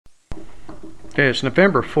Okay, it's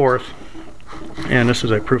November 4th, and this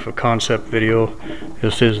is a proof of concept video.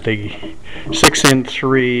 This is the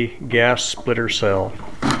 6N3 gas splitter cell.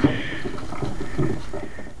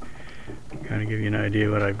 Kind of give you an idea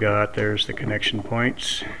what I've got. There's the connection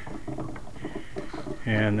points,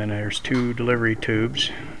 and then there's two delivery tubes.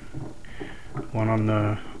 One on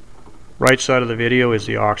the right side of the video is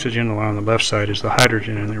the oxygen, the one on the left side is the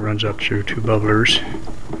hydrogen, and it runs up through two bubblers.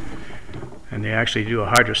 And they actually do a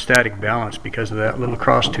hydrostatic balance because of that little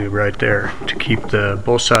cross tube right there to keep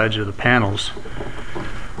both sides of the panels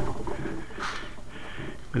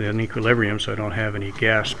within equilibrium, so I don't have any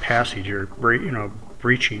gas passage or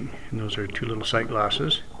breaching. And those are two little sight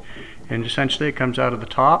glasses. And essentially it comes out of the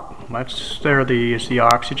top. Is the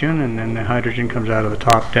oxygen, and then the hydrogen comes out of the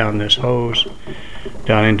top down this hose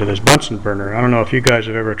down into this Bunsen burner. I don't know if you guys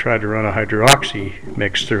have ever tried to run a hydroxy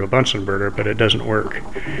mix through a Bunsen burner, but it doesn't work.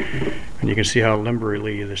 And you can see how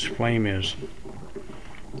limberly this flame is.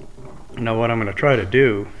 Now what I'm going to try to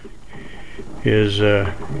do is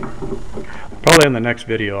probably in the next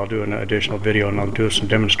video I'll do an additional video, and I'll do some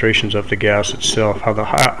demonstrations of the gas itself, how the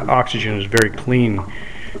oxygen is very clean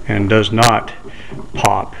and does not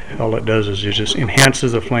pop. All it does is it just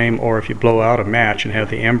enhances the flame, or if you blow out a match and have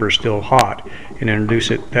the ember still hot and introduce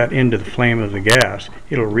that into the flame of the gas,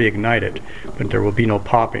 it'll reignite it, but there will be no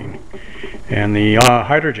popping. And the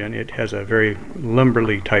hydrogen, it has a very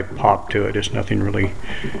limberly type pop to it. It's nothing really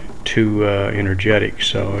too energetic.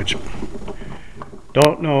 So it's,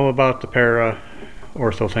 don't know about the para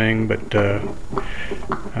ortho thing, but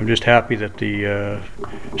I'm just happy that the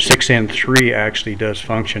 6N3 actually does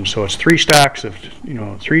function. So it's three stacks of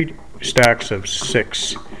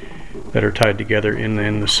six that are tied together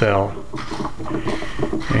in the cell.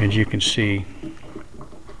 And you can see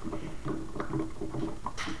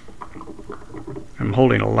I'm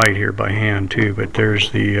holding a light here by hand too, but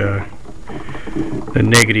there's the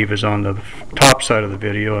negative is on the top side of the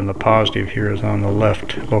video, and the positive here is on the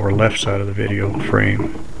lower left side of the video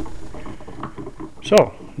frame.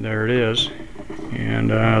 So there it is, and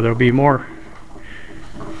there'll be more.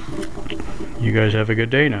 You guys have a good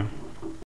day now.